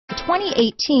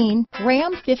2018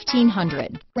 Ram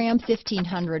 1500. Ram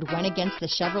 1500 went against the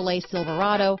Chevrolet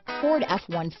Silverado, Ford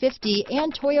F-150,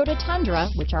 and Toyota Tundra,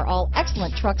 which are all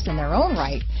excellent trucks in their own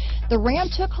right. The Ram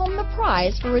took home the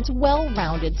prize for its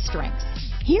well-rounded strengths.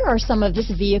 Here are some of this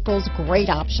vehicle's great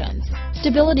options: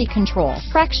 stability control,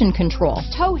 traction control,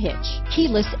 tow hitch,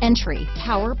 keyless entry,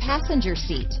 power passenger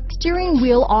seat, steering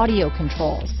wheel audio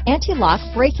controls, anti-lock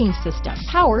braking system,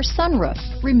 power sunroof,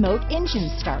 remote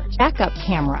engine start, backup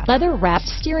camera, leather-wrapped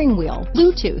steering wheel,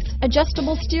 Bluetooth,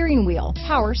 adjustable steering wheel,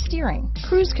 power steering,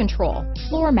 cruise control,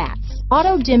 floor mats,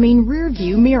 auto-dimming rear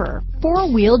view mirror,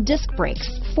 four-wheel disc brakes,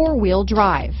 four-wheel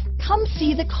drive. Come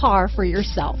see the car for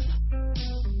yourself.